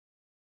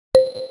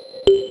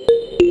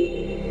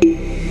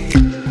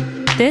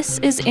This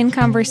is In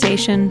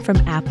Conversation from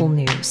Apple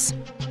News.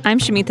 I'm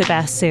Shamitha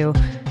Basu.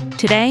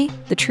 Today,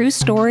 the true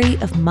story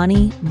of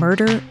money,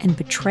 murder, and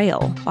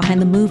betrayal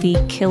behind the movie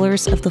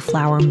Killers of the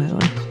Flower Moon.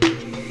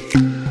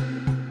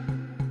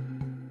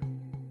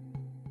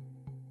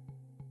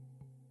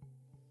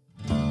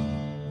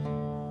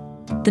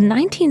 The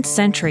 19th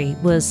century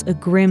was a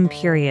grim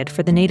period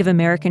for the Native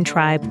American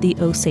tribe, the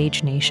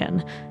Osage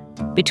Nation.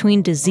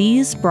 Between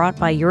disease brought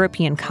by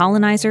European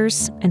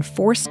colonizers and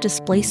forced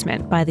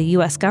displacement by the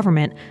U.S.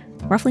 government,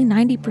 roughly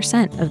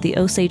 90% of the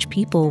Osage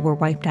people were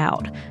wiped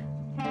out.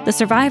 The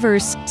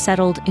survivors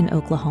settled in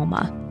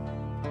Oklahoma.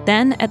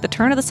 Then, at the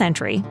turn of the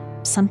century,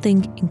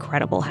 something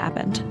incredible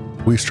happened.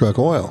 We struck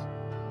oil.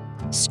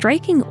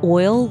 Striking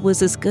oil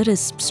was as good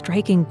as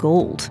striking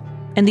gold,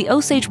 and the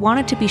Osage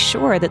wanted to be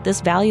sure that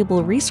this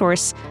valuable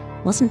resource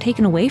wasn't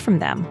taken away from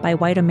them by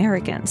white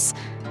Americans.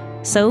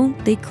 So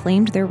they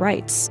claimed their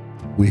rights.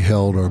 We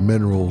held our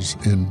minerals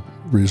in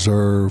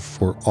reserve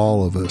for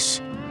all of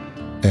us,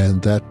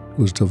 and that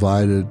was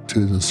divided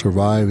to the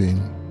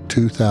surviving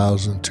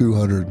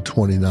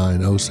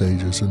 2,229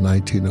 Osages in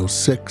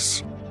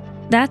 1906.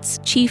 That's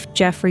Chief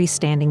Jeffrey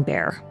Standing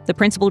Bear, the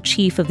principal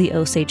chief of the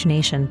Osage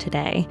Nation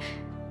today.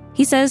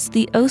 He says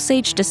the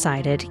Osage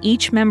decided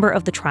each member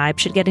of the tribe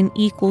should get an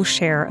equal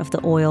share of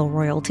the oil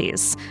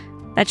royalties.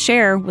 That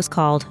share was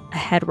called a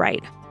head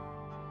right.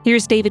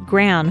 Here's David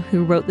Gran,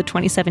 who wrote the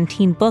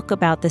 2017 book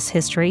about this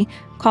history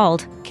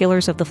called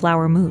Killers of the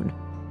Flower Moon.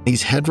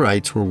 These head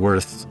rights were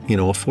worth,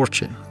 a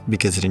fortune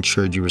because it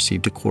ensured you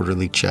received a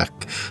quarterly check.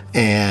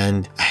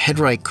 And a head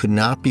right could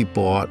not be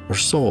bought or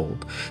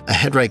sold. A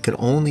head right could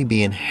only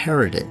be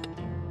inherited.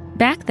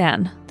 Back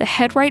then, the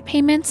head right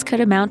payments could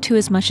amount to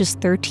as much as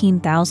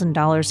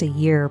 $13,000 a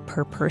year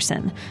per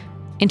person.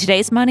 In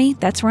today's money,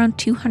 that's around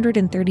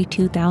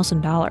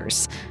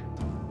 $232,000.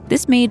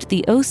 This made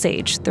the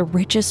Osage the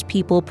richest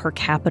people per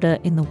capita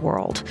in the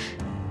world.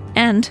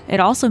 And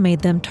it also made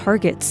them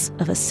targets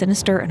of a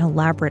sinister and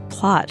elaborate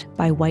plot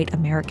by white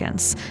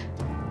Americans.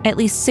 At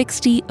least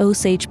 60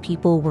 Osage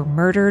people were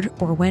murdered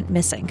or went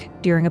missing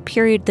during a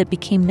period that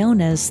became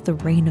known as the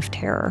Reign of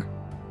Terror.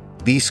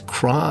 These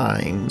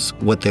crimes,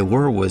 what they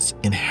were was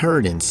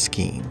inheritance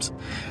schemes.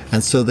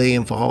 And so they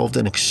involved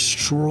an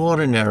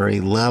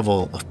extraordinary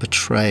level of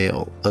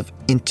betrayal, of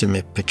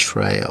intimate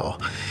betrayal.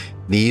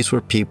 These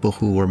were people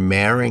who were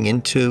marrying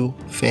into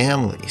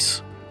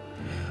families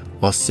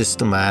while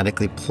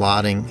systematically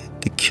plotting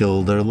to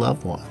kill their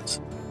loved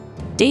ones.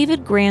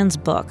 David Gran's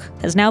book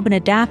has now been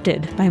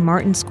adapted by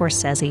Martin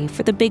Scorsese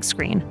for the big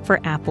screen for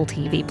Apple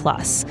TV+.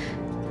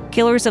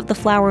 Killers of the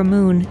Flower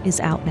Moon is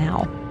out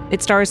now.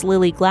 It stars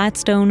Lily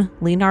Gladstone,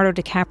 Leonardo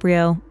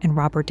DiCaprio, and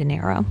Robert De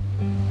Niro.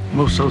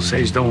 Most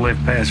Osage don't live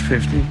past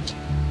 50.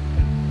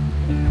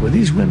 When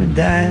these women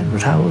die,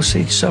 with how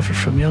Osage suffer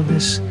from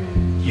illness,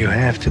 you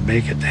have to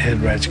make it the head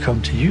rights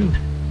come to you.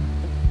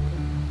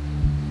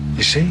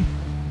 You see?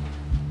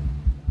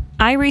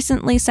 I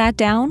recently sat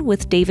down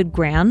with David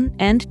Gran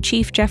and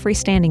Chief Jeffrey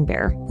Standing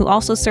Bear, who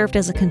also served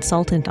as a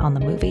consultant on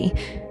the movie.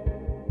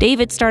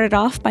 David started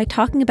off by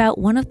talking about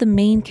one of the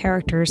main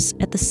characters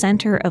at the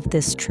center of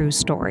this true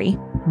story,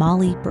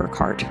 Molly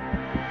Burkhart.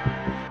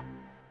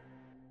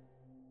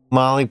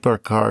 Molly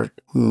Burkhart,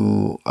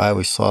 who I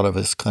always thought of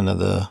as kind of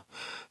the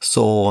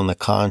soul and the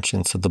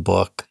conscience of the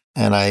book,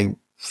 and I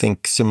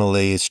think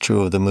similarly is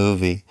true of the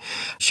movie.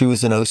 She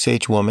was an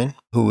Osage woman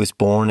who was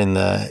born in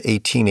the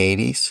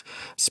 1880s,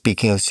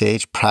 speaking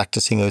Osage,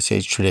 practicing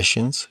Osage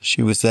traditions.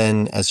 She was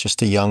then, as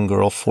just a young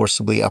girl,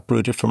 forcibly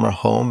uprooted from her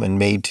home and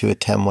made to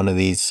attend one of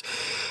these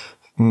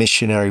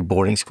missionary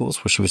boarding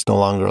schools where she was no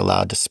longer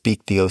allowed to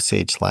speak the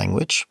Osage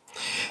language.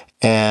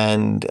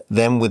 And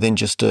then within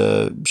just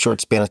a short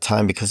span of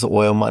time, because of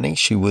oil money,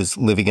 she was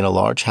living in a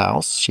large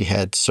house. She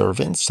had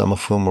servants, some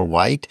of whom were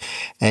white,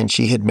 and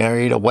she had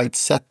married a white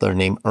settler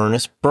named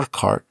Ernest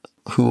Burkhart,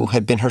 who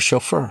had been her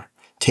chauffeur,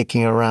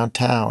 taking her around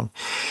town.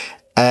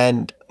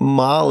 And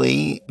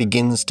Molly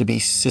begins to be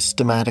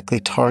systematically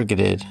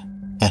targeted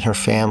and her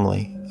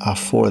family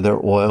for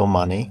their oil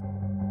money.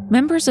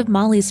 Members of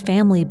Molly's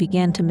family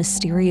began to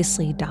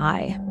mysteriously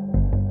die.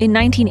 In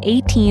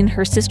 1918,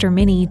 her sister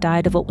Minnie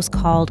died of what was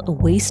called a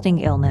wasting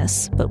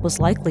illness, but was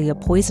likely a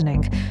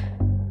poisoning.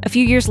 A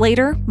few years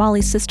later,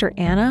 Molly's sister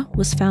Anna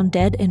was found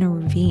dead in a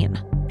ravine.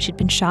 She'd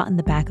been shot in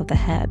the back of the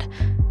head.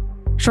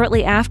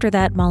 Shortly after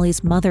that,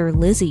 Molly's mother,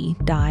 Lizzie,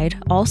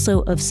 died,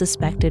 also of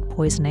suspected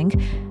poisoning.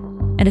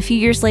 And a few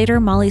years later,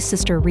 Molly's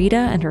sister Rita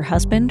and her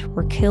husband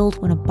were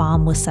killed when a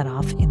bomb was set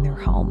off in their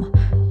home.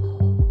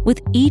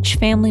 With each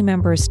family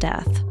member's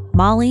death,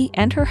 Molly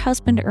and her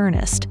husband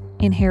Ernest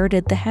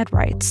inherited the head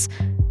rights.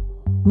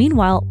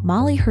 Meanwhile,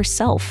 Molly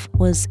herself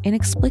was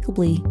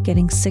inexplicably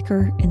getting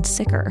sicker and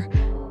sicker.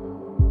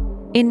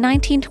 In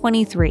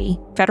 1923,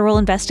 federal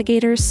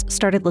investigators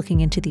started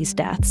looking into these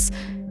deaths,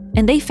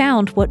 and they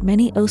found what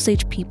many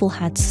Osage people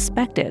had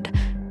suspected,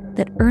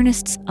 that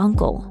Ernest's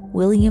uncle,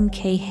 William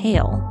K.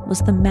 Hale,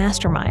 was the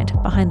mastermind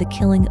behind the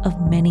killing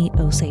of many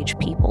Osage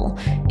people,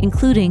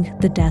 including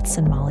the deaths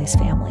in Molly's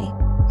family.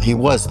 He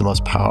was the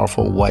most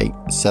powerful white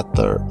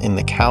settler in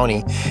the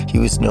county. He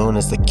was known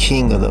as the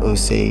king of the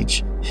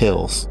Osage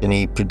Hills, and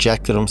he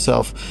projected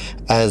himself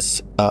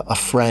as a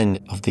friend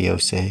of the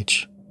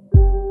Osage.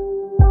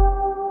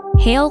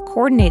 Hale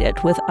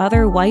coordinated with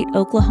other white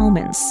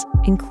Oklahomans,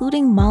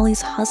 including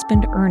Molly's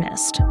husband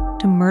Ernest,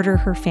 to murder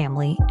her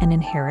family and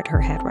inherit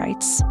her head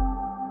rights.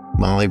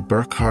 Molly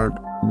Burkhart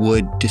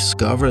would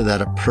discover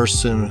that a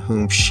person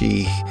whom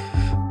she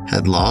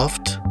had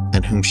loved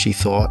and whom she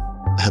thought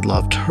had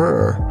loved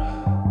her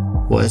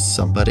was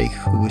somebody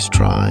who was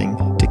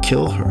trying to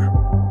kill her.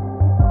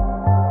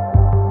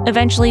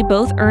 Eventually,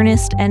 both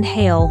Ernest and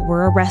Hale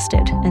were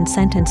arrested and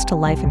sentenced to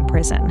life in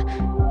prison.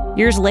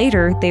 Years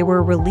later, they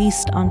were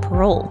released on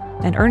parole,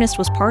 and Ernest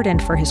was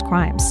pardoned for his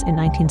crimes in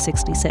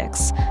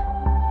 1966.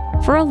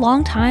 For a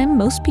long time,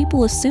 most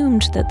people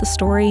assumed that the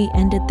story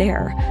ended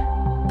there.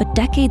 But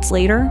decades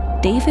later,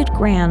 David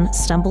Gran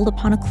stumbled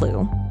upon a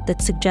clue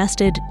that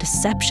suggested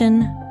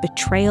deception,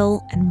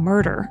 betrayal, and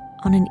murder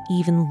on an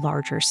even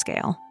larger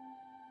scale.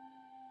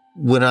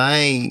 When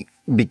I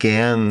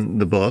began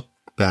the book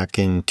back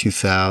in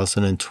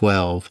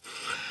 2012,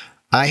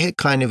 I had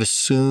kind of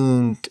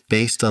assumed,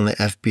 based on the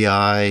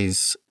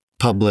FBI's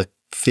public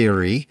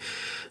theory,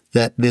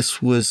 that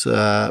this was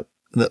the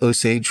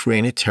Osage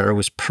Reign of Terror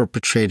was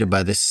perpetrated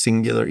by this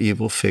singular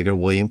evil figure,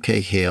 William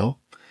K. Hale,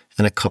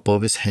 and a couple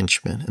of his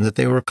henchmen, and that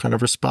they were kind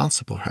of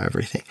responsible for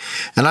everything.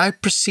 And I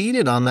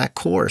proceeded on that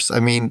course. I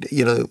mean,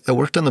 I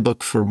worked on the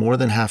book for more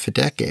than half a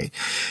decade.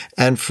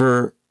 And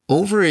for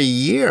over a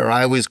year,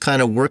 I was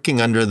kind of working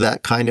under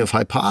that kind of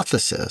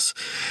hypothesis.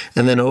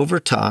 And then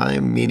over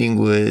time, meeting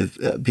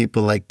with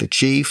people like the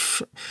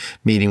chief,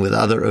 meeting with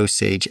other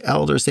Osage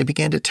elders, they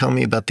began to tell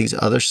me about these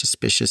other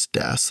suspicious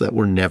deaths that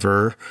were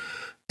never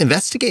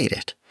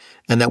investigated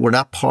and that were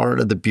not part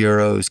of the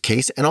Bureau's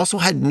case, and also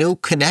had no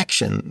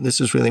connection.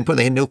 This is really important.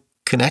 They had no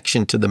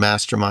connection to the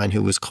mastermind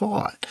who was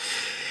caught.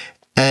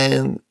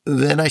 And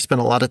then I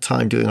spent a lot of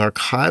time doing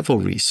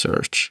archival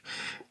research.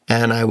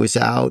 And I was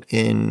out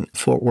in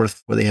Fort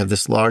Worth, where they have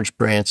this large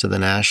branch of the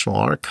National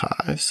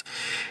Archives.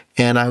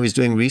 And I was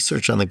doing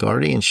research on the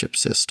guardianship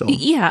system.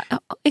 Yeah.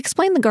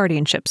 Explain the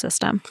guardianship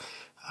system.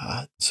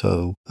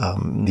 So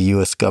the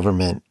U.S.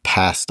 government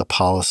passed a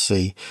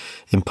policy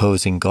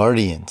imposing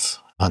guardians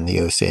on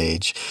the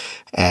Osage.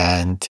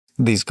 And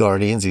these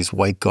guardians, these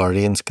white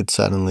guardians, could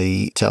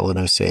suddenly tell an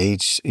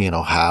Osage,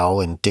 how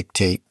and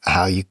dictate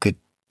how you could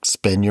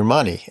spend your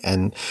money.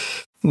 And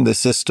the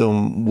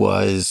system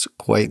was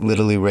quite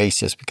literally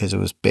racist because it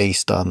was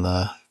based on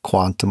the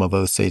quantum of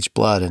Osage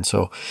blood. And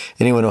so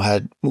anyone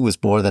who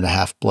was more than a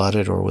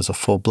half-blooded or was a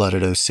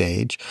full-blooded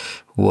Osage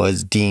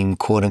was deemed,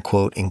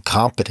 quote-unquote,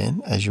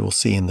 incompetent, as you will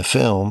see in the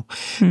film.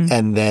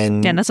 And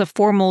then... And that's a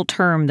formal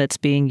term that's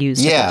being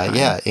used.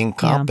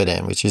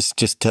 Incompetent, which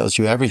just tells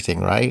you everything,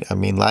 right? I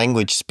mean,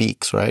 language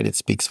speaks, right? It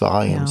speaks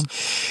volumes.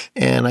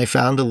 Yeah. And I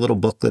found a little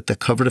booklet that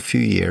covered a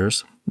few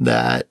years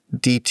that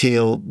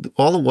detailed,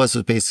 all it was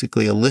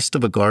basically a list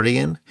of a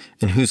guardian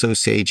and whose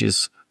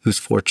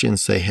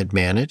fortunes they had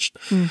managed.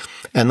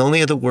 And the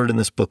only other word in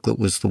this booklet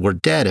was the word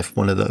dead if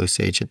one of the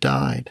Osage had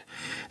died.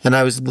 And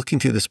I was looking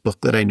through this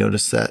booklet, I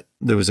noticed that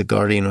there was a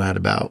guardian who had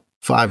about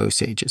 5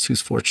 Osages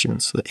whose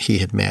fortunes that he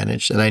had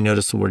managed. And I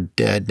noticed the word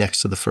dead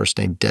next to the first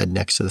name, dead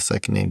next to the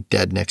second name,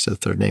 dead next to the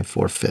third name,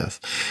 fourth,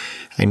 fifth.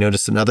 I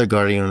noticed another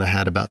guardian who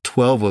had about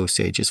 12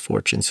 Osages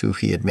fortunes who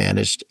he had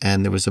managed,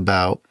 and there was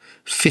about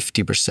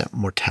 50%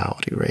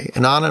 mortality rate.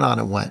 And on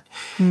it went.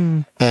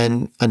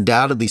 And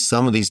undoubtedly,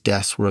 some of these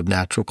deaths were of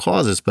natural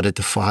causes, but it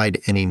defied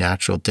any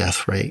natural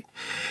death rate.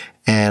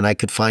 And I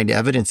could find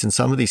evidence in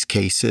some of these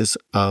cases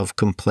of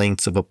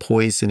complaints of a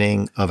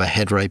poisoning, of a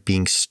headright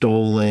being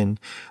stolen,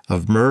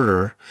 of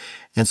murder.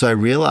 And so I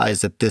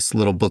realized that this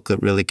little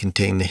booklet really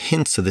contained the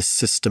hints of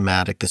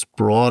this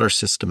broader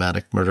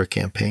systematic murder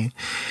campaign.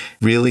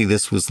 Really,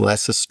 this was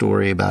less a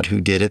story about who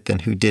did it than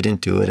who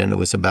didn't do it. And it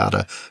was about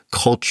a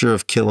culture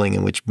of killing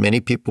in which many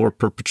people were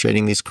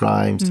perpetrating these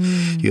crimes.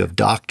 You have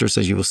doctors,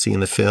 as you will see in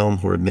the film,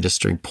 who are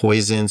administering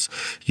poisons.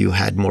 You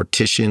had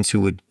morticians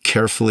who would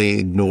carefully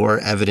ignore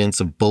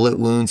evidence of bullet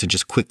wounds and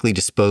just quickly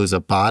dispose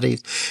of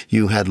bodies.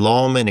 You had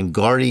lawmen and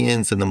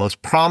guardians and the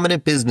most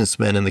prominent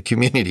businessmen in the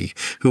community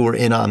who were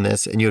in on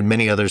this. And you had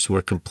many others who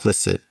were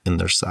complicit in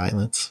their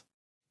silence.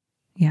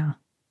 Yeah.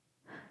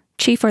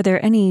 Chief, are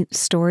there any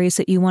stories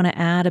that you want to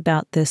add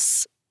about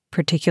this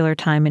particular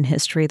time in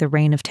history, the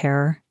Reign of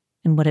Terror,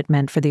 and what it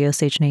meant for the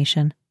Osage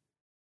Nation?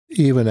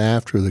 Even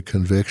after the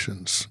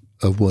convictions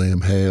of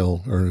William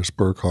Hale, Ernest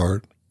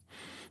Burkhart,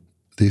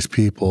 these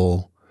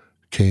people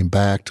came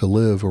back to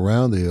live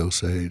around the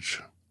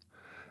Osage.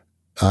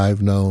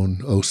 I've known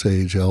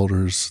Osage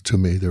elders to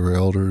me. There were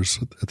elders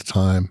at the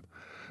time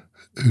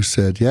who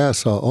said,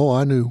 yes,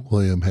 I knew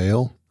William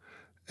Hale.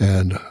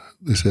 And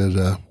they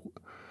said,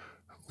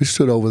 we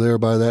stood over there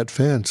by that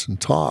fence and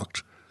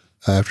talked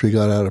after he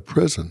got out of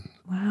prison.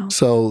 Wow.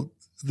 So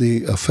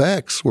the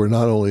effects were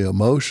not only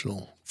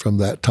emotional from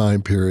that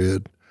time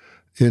period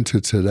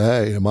into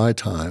today, in my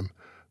time,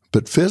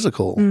 but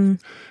physical.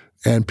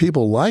 And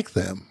people like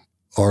them.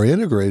 are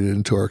integrated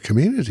into our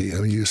community.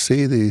 I mean, you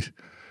see the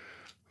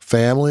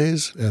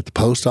families at the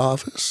post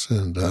office,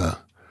 and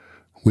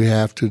we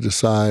have to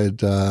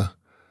decide,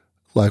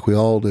 like we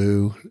all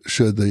do,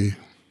 should the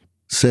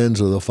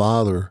sins of the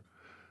father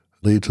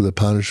lead to the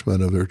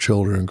punishment of their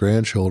children and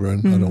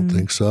grandchildren? I don't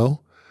think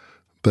so.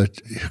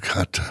 But you've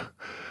got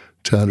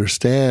to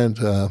understand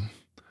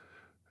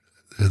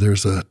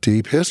there's a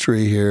deep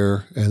history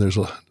here, and there's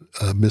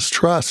a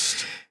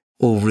mistrust.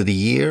 Over the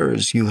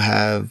years, you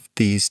have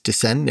these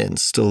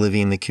descendants still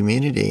living in the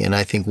community. And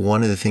I think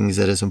one of the things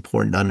that is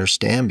important to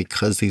understand,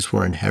 because these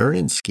were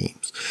inheritance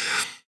schemes,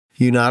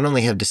 you not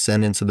only have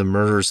descendants of the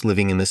murderers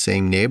living in the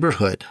same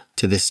neighborhood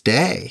to this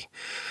day,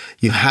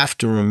 you have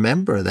to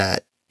remember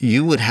that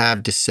you would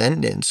have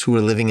descendants who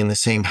are living in the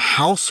same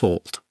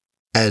household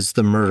as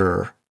the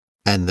murderer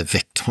and the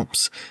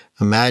victims.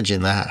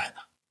 Imagine that.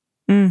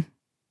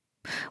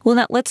 Well,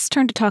 now let's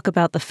turn to talk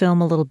about the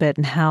film a little bit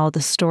and how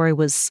the story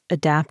was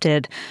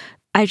adapted.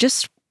 I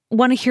just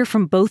want to hear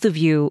from both of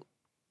you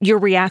your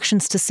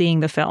reactions to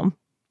seeing the film.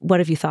 What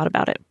have you thought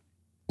about it?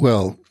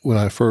 Well, when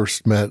I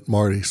first met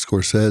Marty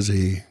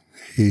Scorsese,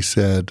 he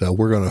said,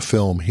 we're going to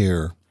film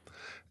here.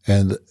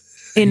 And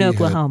in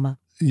Oklahoma.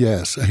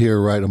 Yes,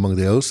 here right among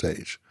the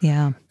Osage.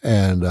 Yeah.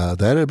 And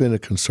that had been a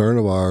concern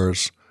of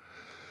ours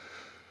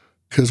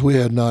because we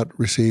had not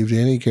received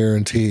any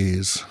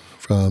guarantees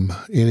from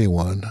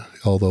anyone,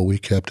 although we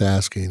kept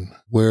asking,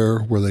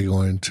 where were they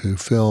going to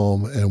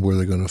film, and were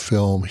they going to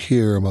film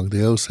here among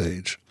the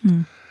Osage?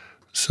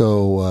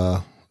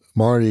 So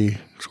Marty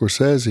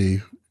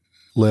Scorsese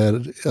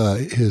led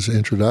his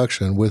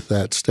introduction with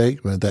that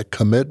statement, that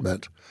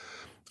commitment,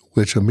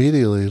 which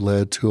immediately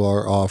led to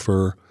our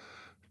offer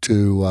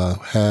to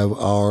have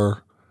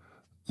our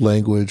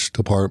language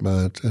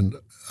department and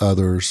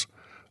others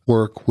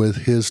work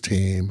with his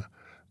team.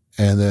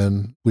 And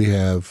then we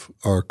have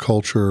our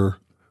culture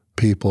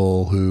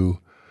people who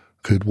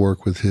could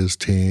work with his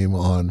team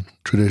on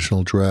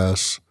traditional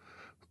dress.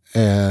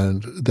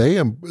 And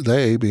they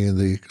being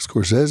the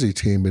Scorsese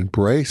team,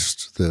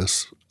 embraced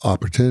this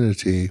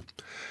opportunity.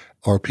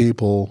 Our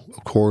people,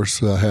 of course,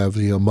 have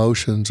the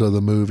emotions of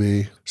the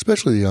movie,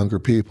 especially the younger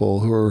people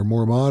who are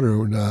more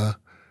modern,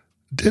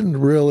 didn't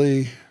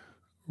really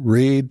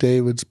read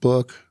David's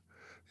book.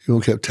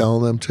 People kept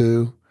telling them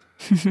to.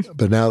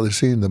 But now they've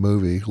seen the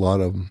movie, a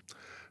lot of them.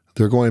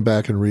 They're going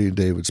back and reading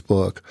David's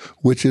book,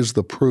 which is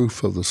the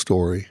proof of the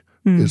story.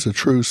 It's a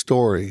true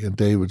story, and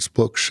David's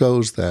book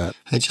shows that.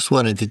 I just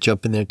wanted to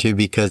jump in there, too,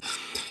 because,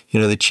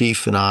 the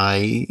chief and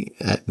I,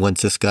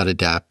 once this got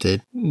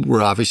adapted,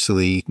 were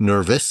obviously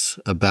nervous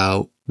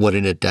about what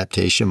an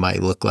adaptation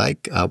might look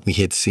like. We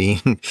had seen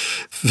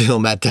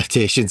film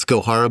adaptations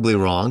go horribly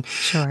wrong.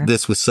 Sure.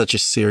 This was such a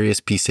serious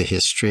piece of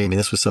history. I mean,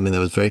 this was something that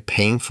was very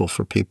painful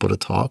for people to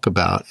talk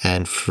about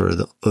and for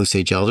the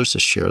Osage elders to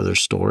share their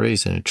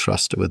stories and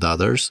entrust it with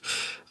others.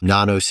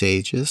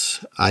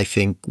 Non-Osages, I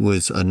think,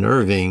 was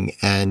unnerving.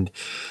 And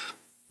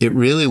it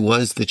really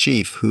was the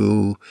chief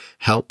who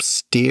helped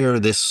steer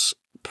this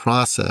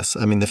process.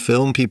 I mean, the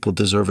film people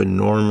deserve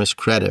enormous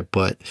credit,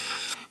 but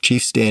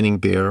Chief Standing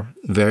Bear,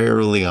 very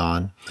early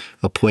on,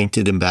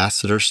 appointed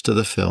ambassadors to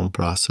the film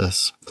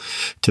process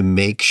to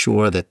make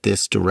sure that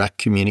this direct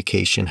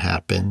communication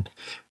happened,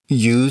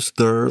 used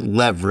their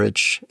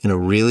leverage in a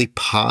really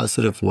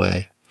positive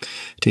way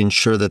to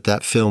ensure that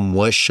that film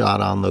was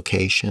shot on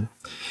location.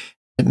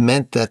 It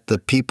meant that the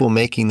people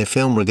making the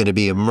film were going to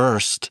be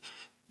immersed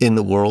in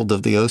the world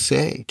of the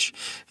Osage,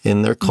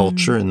 in their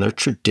culture, in their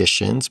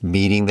traditions,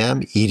 meeting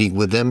them, eating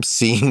with them,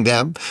 seeing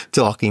them,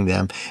 talking to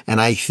them. And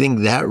I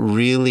think that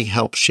really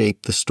helped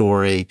shape the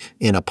story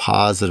in a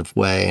positive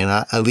way. And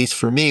at least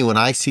for me, when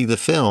I see the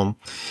film,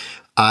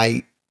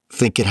 I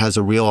think it has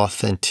a real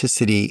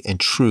authenticity and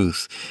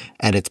truth.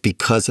 And it's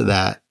because of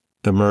that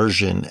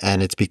immersion,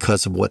 and it's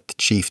because of what the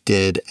chief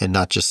did, and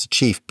not just the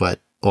chief, but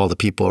all the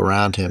people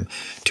around him,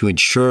 to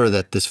ensure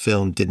that this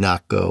film did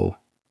not go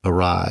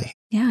awry.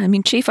 Yeah, I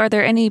mean, Chief, are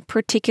there any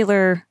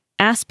particular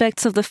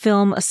aspects of the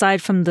film,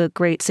 aside from the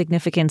great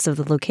significance of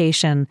the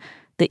location,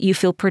 that you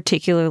feel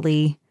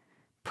particularly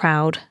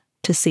proud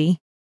to see?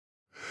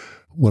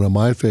 One of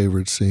my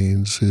favorite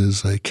scenes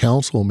is a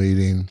council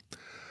meeting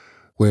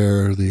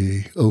where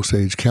the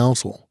Osage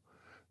Council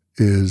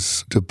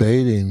is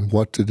debating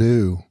what to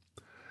do.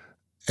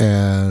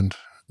 And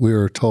we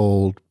are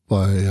told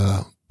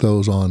by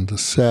those on the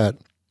set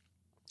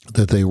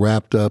that they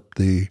wrapped up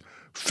the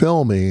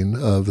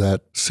filming of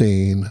that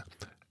scene,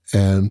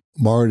 and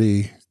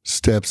Marty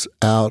steps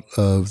out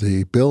of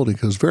the building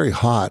because it's very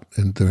hot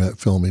in that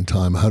filming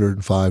time,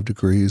 105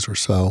 degrees or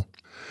so.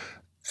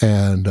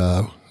 And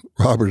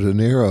Robert De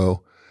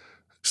Niro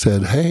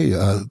said, hey,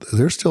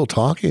 they're still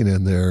talking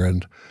in there,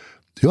 and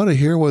you ought to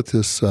hear what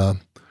this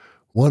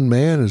one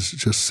man has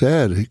just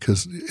said,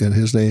 and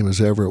his name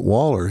is Everett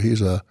Waller.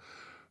 He's a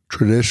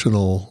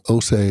traditional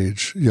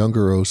Osage,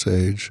 younger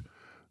Osage,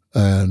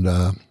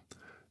 and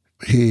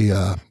he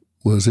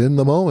was in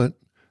the moment.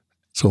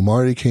 So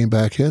Marty came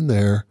back in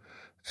there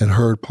and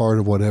heard part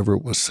of what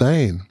Everett was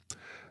saying.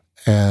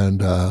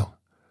 And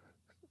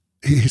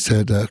he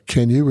said,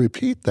 can you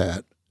repeat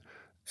that?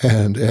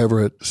 And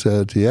Everett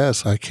said,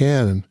 yes, I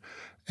can.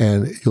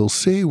 And you'll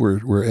see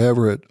where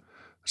Everett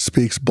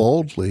speaks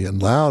boldly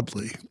and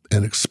loudly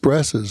and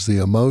expresses the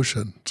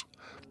emotions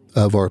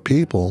of our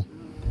people.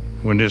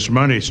 When this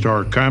money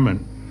started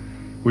coming,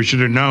 we should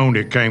have known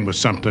it came with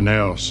something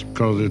else,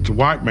 because it's a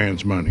white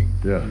man's money.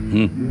 Yeah.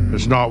 Mm-hmm.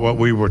 It's not what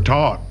we were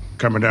taught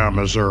coming down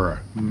Missouri,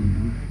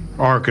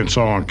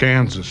 Arkansas, and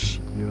Kansas.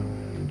 Yeah.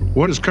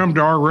 What has come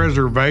to our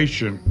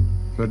reservation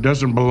that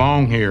doesn't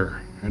belong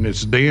here, and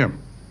it's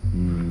them.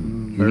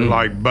 They're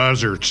like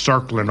buzzards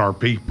circling our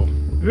people.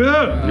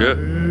 Yeah.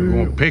 They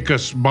want to pick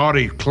us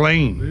body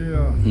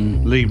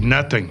clean, leave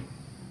nothing.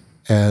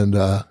 And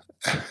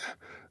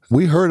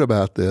we heard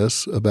about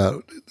this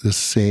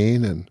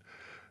scene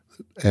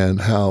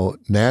and how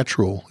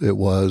natural it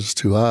was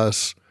to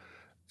us.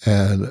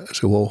 And I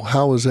said, well,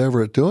 how was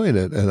Everett doing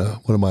it? And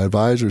one of my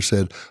advisors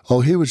said,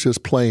 oh, he was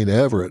just playing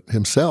Everett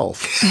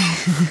himself.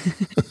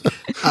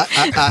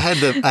 I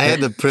had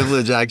the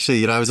privilege,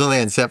 actually, I was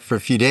only on set for a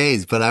few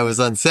days, but I was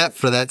on set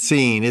for that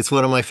scene. It's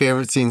one of my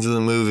favorite scenes in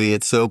the movie.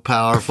 It's so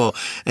powerful.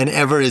 And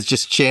Everett is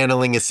just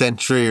channeling a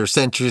century or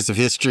centuries of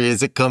history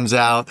as it comes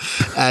out.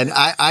 And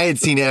I had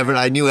seen Everett.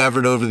 I knew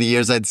Everett over the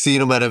years. I'd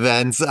seen him at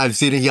events. I've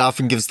seen he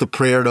often gives the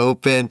prayer to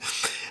open.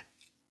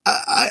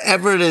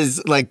 Everett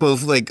is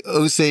both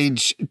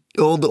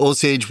old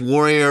Osage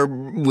warrior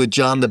with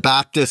John the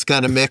Baptist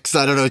kind of mix.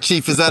 I don't know,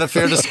 Chief, is that a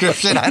fair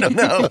description? I don't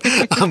know.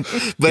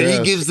 But yes.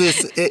 He gives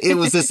this, it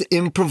was this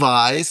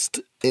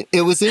improvised.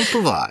 It was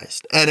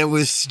improvised, and it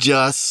was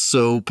just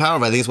so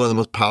powerful. I think it's one of the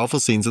most powerful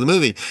scenes of the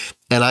movie.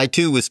 And I,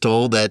 too, was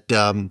told that,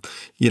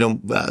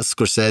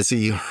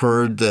 Scorsese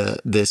heard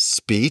this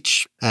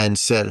speech and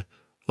said,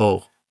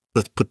 oh,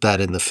 let's put that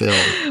in the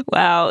film.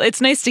 Wow. It's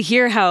nice to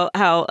hear how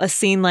a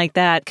scene like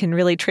that can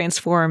really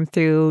transform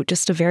through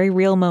just a very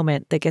real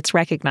moment that gets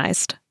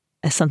recognized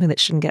as something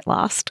that shouldn't get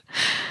lost.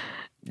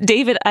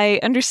 David, I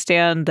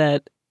understand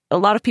that a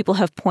lot of people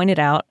have pointed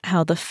out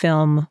how the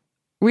film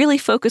really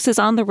focuses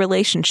on the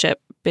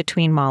relationship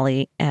between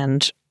Molly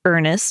and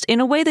Ernest in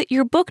a way that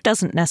your book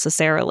doesn't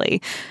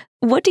necessarily.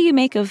 What do you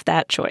make of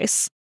that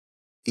choice?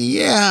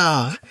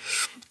 Yeah.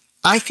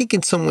 I think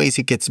in some ways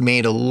it gets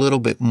made a little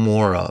bit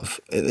more of.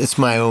 It's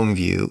my own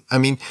view. I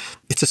mean,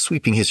 it's a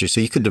sweeping history,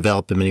 so you could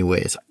develop it in many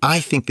ways.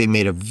 I think they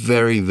made a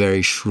very,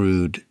 very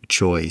shrewd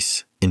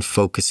choice in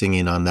focusing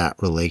in on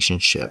that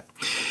relationship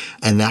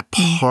and that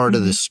part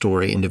of the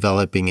story and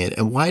developing it.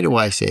 And why do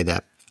I say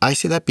that? I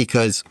say that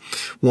because,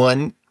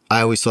 one,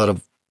 I always thought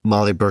of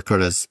Molly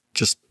Burkhart as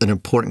just an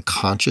important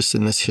conscience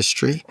in this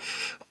history.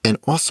 And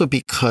also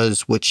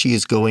because what she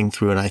is going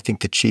through, and I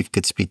think the Chief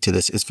could speak to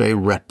this, is very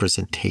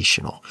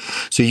representational.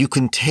 So you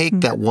can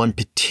take that one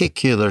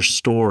particular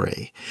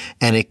story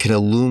and it can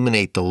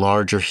illuminate the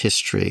larger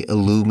history,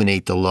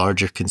 illuminate the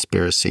larger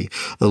conspiracy,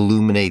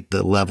 illuminate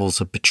the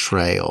levels of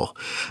betrayal.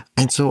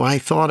 And so I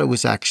thought it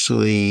was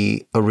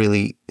actually a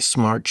really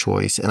smart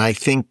choice. And I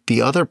think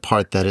the other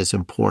part that is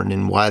important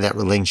and why that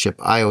relationship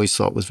I always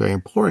thought was very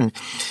important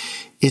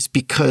is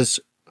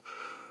because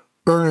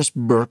Ernest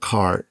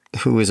Burkhart,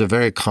 who is a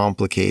very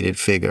complicated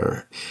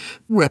figure,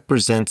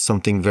 represents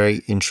something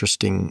very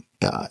interesting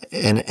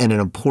and an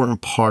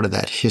important part of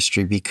that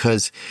history,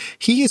 because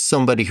he is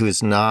somebody who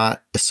is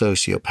not a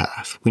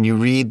sociopath. When you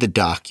read the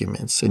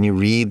documents and you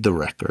read the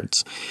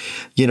records,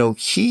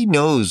 he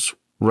knows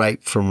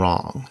right from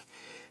wrong.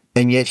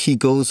 And yet he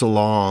goes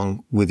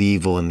along with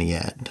evil in the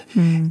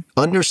end.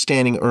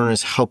 Understanding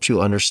Ernest helps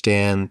you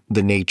understand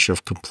the nature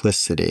of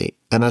complicity.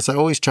 And as I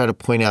always try to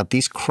point out,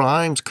 these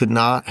crimes could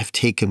not have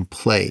taken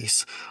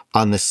place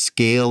on the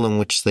scale in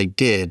which they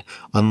did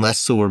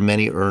unless there were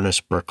many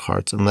Ernest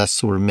Burkharts, unless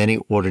there were many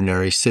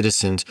ordinary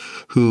citizens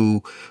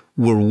who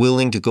were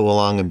willing to go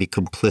along and be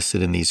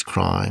complicit in these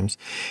crimes.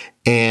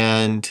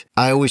 And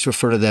I always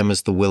refer to them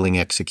as the willing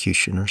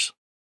executioners.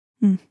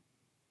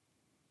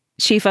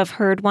 Chief, I've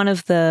heard one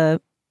of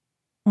the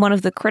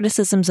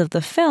criticisms of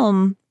the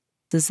film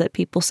is that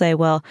people say,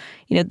 well,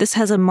 this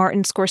has a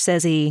Martin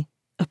Scorsese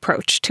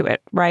approach to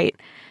it, right?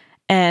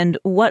 And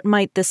what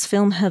might this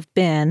film have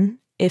been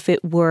if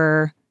it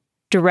were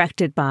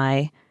directed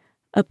by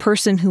a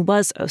person who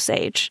was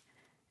Osage?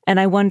 And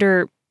I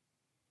wonder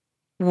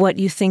what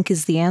you think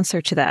is the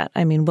answer to that.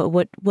 I mean,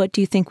 what do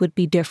you think would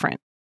be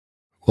different?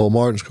 Well,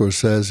 Martin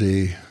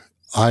Scorsese,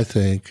 I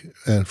think,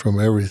 and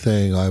from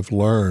everything I've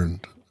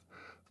learned,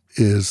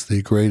 is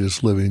the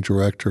greatest living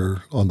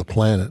director on the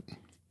planet.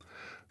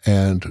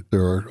 And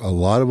there are a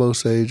lot of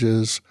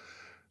Osages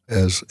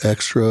as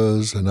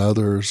extras and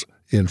others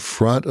in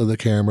front of the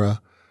camera,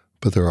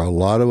 but there are a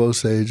lot of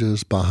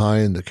Osages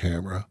behind the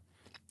camera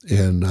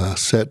in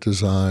set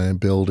design,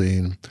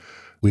 building.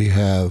 We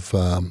have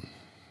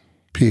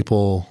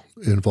people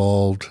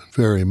involved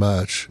very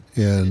much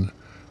in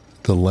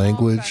the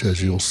language,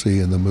 as you'll see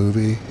in the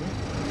movie.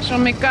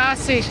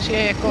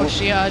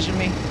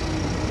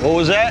 What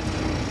was that?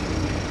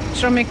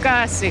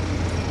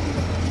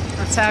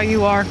 That's how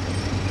you are.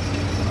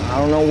 I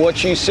don't know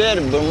what you said,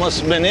 but it must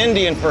have been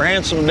Indian for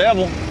handsome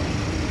devil.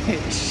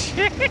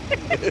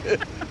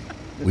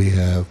 We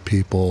have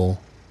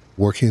people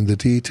working the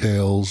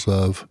details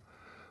of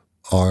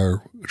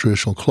our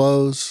traditional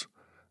clothes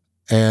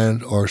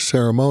and our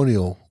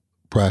ceremonial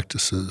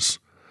practices.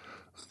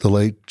 The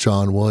late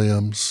John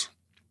Williams,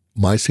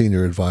 my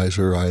senior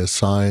advisor, I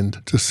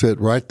assigned to sit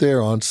right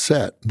there on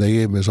set. They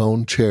gave him his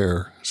own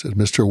chair, said,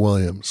 Mr.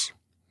 Williams.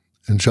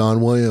 And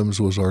John Williams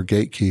was our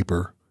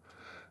gatekeeper.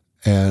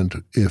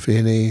 And if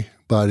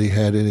anybody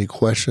had any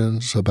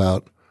questions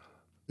about,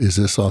 is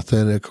this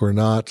authentic or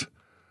not,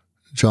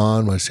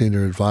 John, my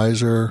senior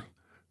advisor,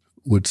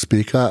 would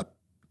speak up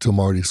to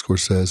Marty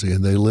Scorsese,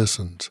 and they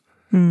listened.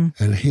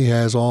 And he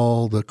has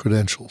all the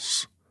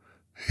credentials.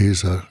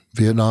 He's a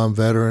Vietnam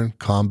veteran,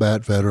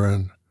 combat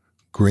veteran,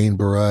 Green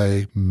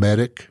Beret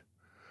medic.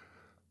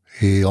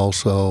 He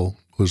also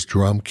was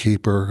drum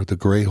keeper at the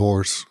Gray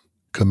Horse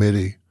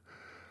Committee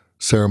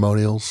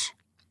ceremonials.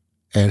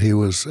 And he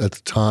was, at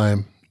the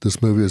time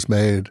this movie was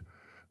made,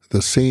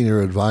 the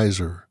senior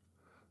advisor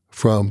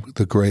from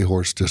the Gray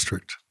Horse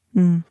District.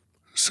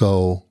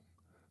 So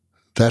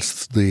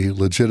that's the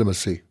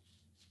legitimacy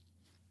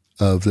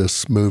of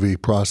this movie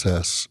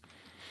process.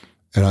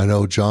 And I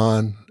know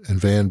John and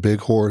Van Big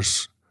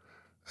Horse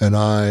and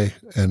I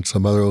and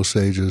some other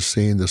Osages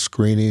seen the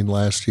screening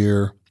last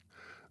year,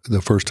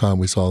 the first time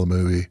we saw the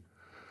movie.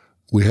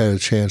 We had a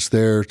chance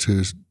there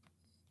to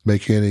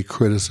make any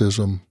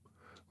criticism.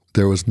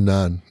 There was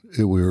none.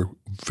 We were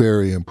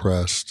very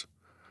impressed.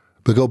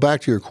 But go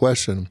back to your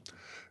question,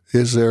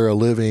 is there a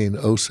living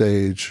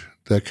Osage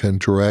that can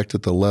direct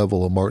at the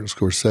level of Martin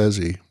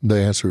Scorsese? The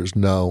answer is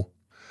no.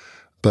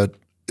 But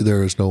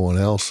there is no one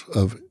else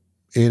of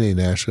any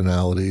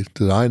nationality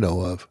that I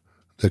know of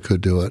that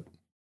could do it.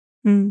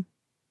 Well,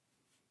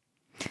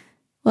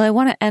 I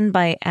want to end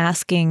by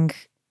asking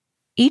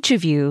each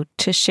of you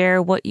to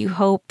share what you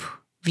hope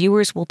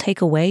viewers will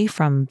take away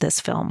from this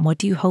film. What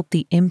do you hope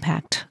the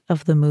impact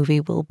of the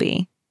movie will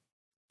be?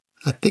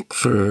 I think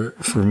for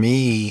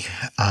me,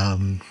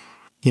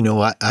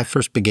 I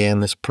first began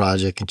this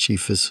project, and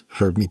Chief has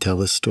heard me tell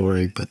this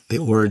story, but the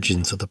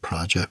origins of the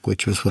project,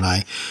 which was when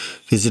I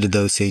visited the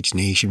Osage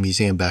Nation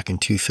Museum back in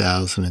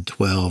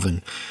 2012,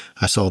 and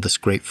I saw this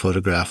great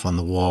photograph on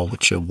the wall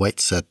which showed white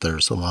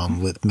settlers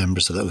along with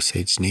members of the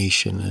Osage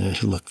Nation, and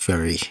it looked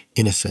very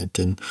innocent.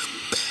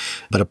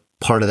 But a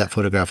part of that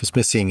photograph was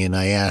missing, and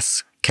I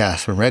asked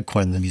Catherine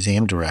Redcorn, the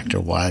museum director,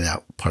 why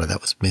that part of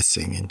that was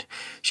missing. And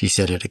she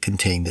said it had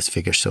contained this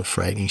figure so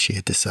frightening she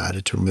had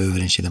decided to remove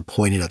it. And she then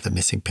pointed at the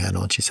missing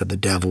panel and she said the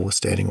devil was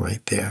standing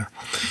right there.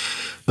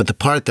 But the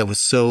part that was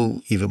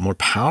so even more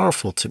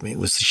powerful to me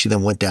was she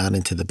then went down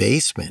into the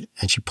basement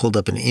and she pulled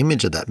up an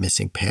image of that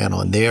missing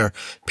panel. And there,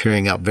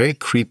 peering out very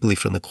creepily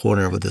from the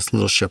corner with this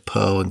little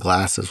chapeau and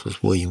glasses,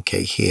 was William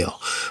K. Hale,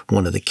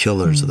 one of the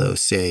killers of the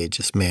Osage,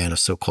 this man of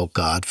so-called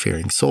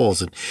God-fearing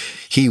souls. And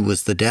he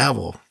was the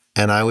devil.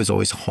 And I was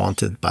always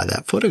haunted by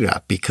that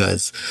photograph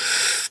because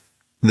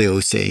the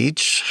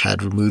Osage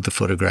had removed the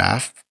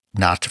photograph,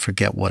 not to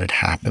forget what had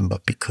happened,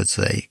 but because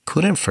they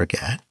couldn't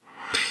forget.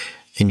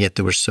 And yet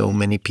there were so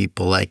many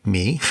people like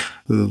me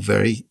who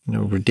very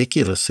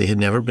ridiculously had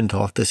never been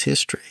taught this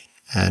history,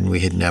 and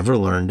we had never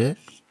learned it.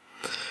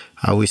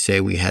 I always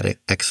say we had to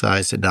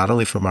excise it not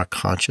only from our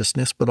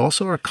consciousness, but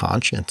also our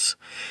conscience.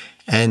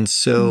 And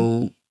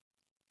so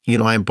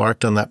I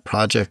embarked on that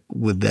project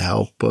with the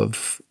help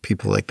of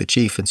people like the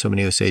Chief and so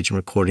many Osage in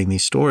recording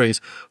these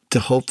stories to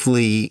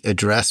hopefully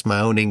address my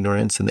own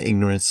ignorance and the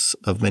ignorance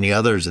of many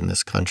others in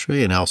this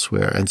country and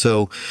elsewhere. And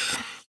so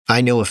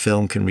I know a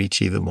film can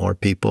reach even more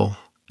people.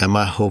 And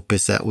my hope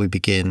is that we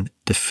begin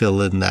to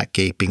fill in that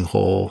gaping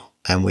hole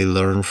and we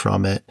learn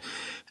from it.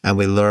 And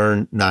we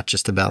learn not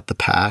just about the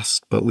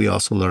past, but we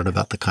also learn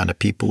about the kind of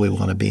people we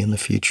want to be in the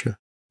future.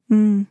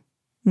 I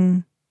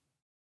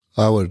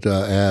would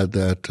add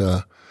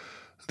that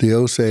the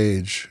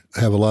Osage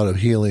have a lot of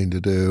healing to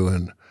do,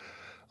 and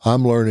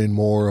I'm learning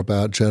more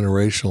about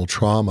generational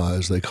trauma,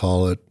 as they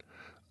call it,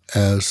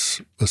 as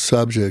a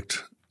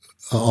subject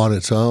on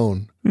its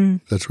own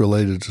that's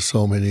related to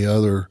so many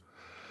other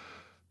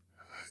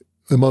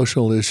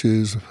emotional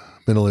issues,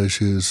 mental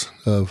issues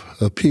of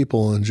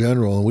people in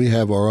general, and we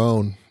have our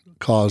own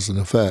cause and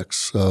effects.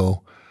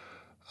 So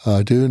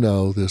I do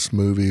know this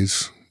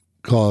movie's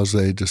caused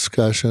a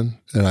discussion,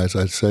 and as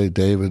I say,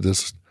 David,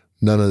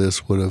 none of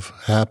this would have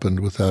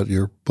happened without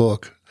your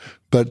book.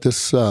 But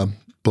this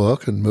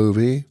book and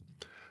movie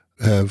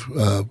have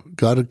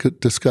got a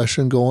good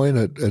discussion going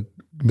at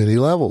many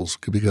levels,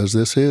 because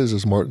this is,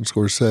 as Martin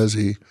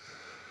Scorsese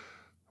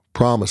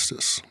promised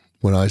us.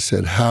 When I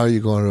said, how are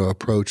you going to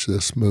approach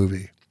this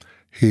movie?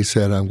 He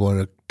said, I'm going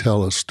to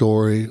tell a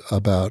story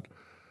about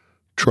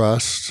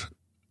trust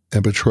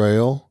and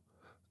betrayal,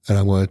 and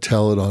I'm going to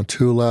tell it on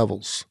two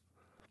levels.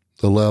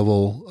 The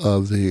level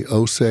of the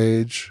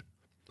Osage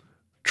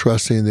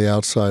trusting the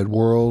outside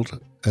world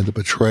and the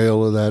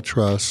betrayal of that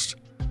trust,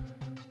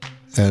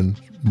 and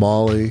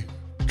Molly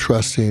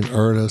trusting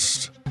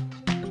Ernest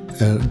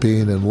and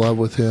being in love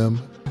with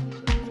him,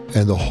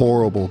 and the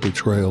horrible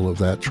betrayal of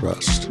that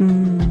trust.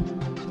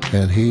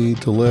 And he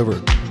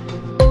delivered.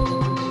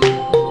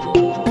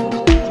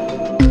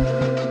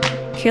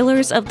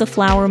 Killers of the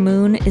Flower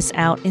Moon is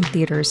out in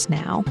theaters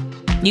now.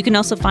 You can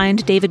also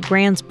find David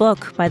Grann's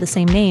book by the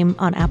same name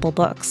on Apple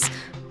Books.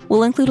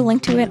 We'll include a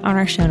link to it on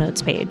our show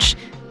notes page.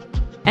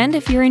 And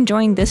if you're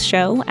enjoying this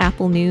show,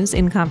 Apple News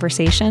in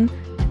Conversation,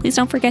 please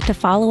don't forget to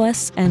follow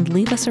us and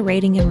leave us a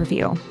rating and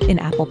review in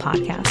Apple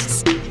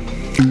Podcasts.